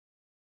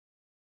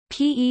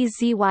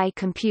PEZY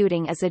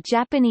Computing is a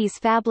Japanese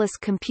fabless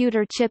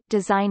computer chip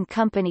design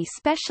company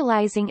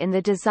specializing in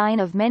the design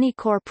of many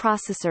core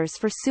processors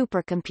for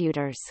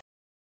supercomputers.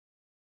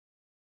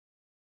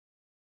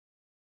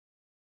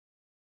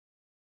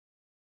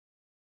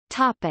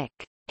 Topic: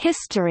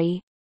 History.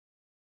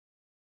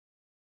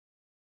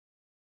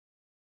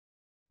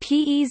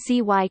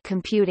 PEZY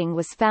Computing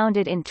was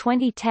founded in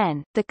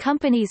 2010. The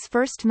company's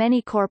first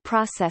many-core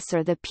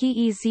processor, the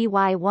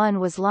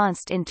PEZY-1, was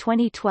launched in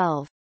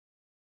 2012.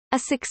 A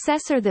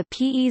successor, the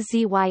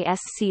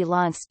PEZY-SC,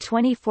 launched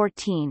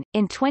 2014.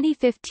 In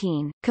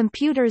 2015,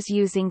 computers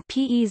using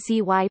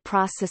PEZY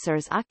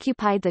processors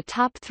occupied the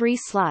top 3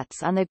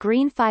 slots on the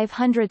Green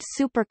 500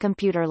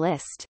 supercomputer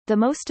list. The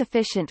most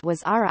efficient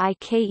was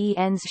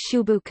RIKEN's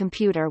Shubu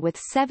computer with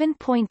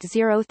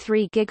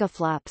 7.03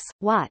 gigaflops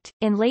watt.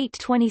 In late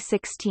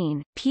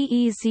 2016,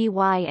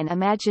 PEZY and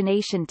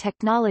Imagination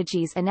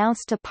Technologies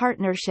announced a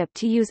partnership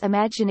to use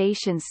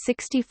Imagination's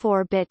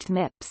 64-bit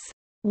MIPS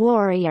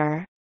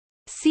Warrior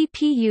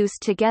CPUs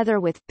together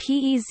with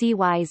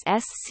PEZY's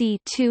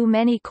SC2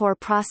 many-core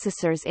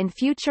processors in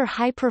future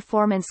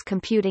high-performance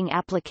computing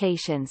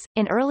applications.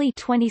 In early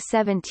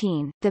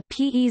 2017, the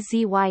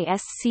PEZY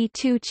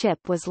SC2 chip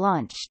was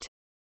launched.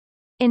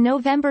 In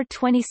November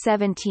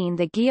 2017,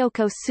 the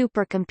Gyoko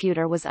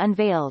supercomputer was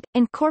unveiled,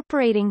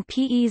 incorporating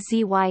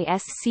PEZY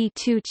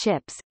SC2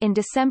 chips. In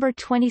December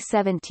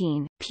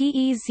 2017,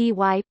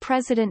 PEZY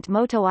President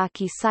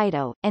Motoaki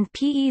Saito, and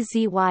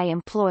PEZY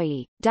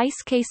employee,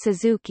 Daisuke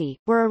Suzuki,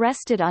 were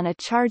arrested on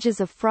charges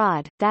of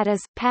fraud, that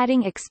is,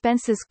 padding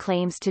expenses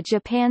claims to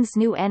Japan's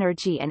New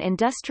Energy and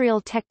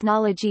Industrial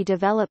Technology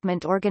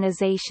Development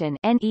Organization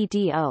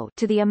 (NEDO)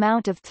 to the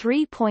amount of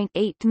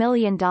 $3.8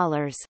 million,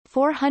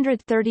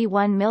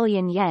 431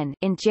 million yen,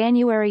 in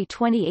January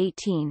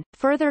 2018.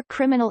 Further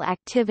criminal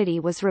activity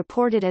was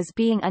reported as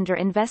being under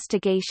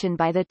investigation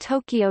by the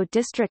Tokyo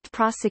District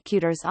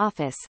Prosecutor's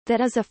Office,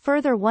 that is, a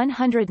further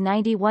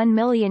 191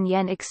 million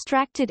yen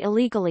extracted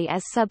illegally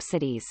as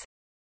subsidies.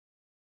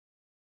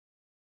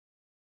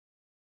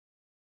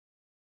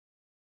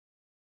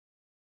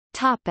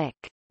 Topic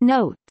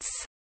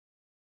Notes.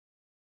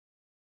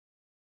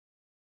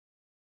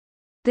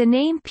 The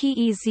name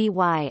PEZY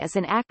is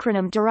an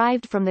acronym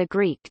derived from the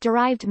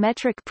Greek-derived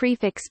metric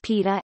prefix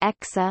peta,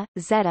 exa,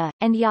 zeta,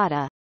 and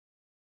iota.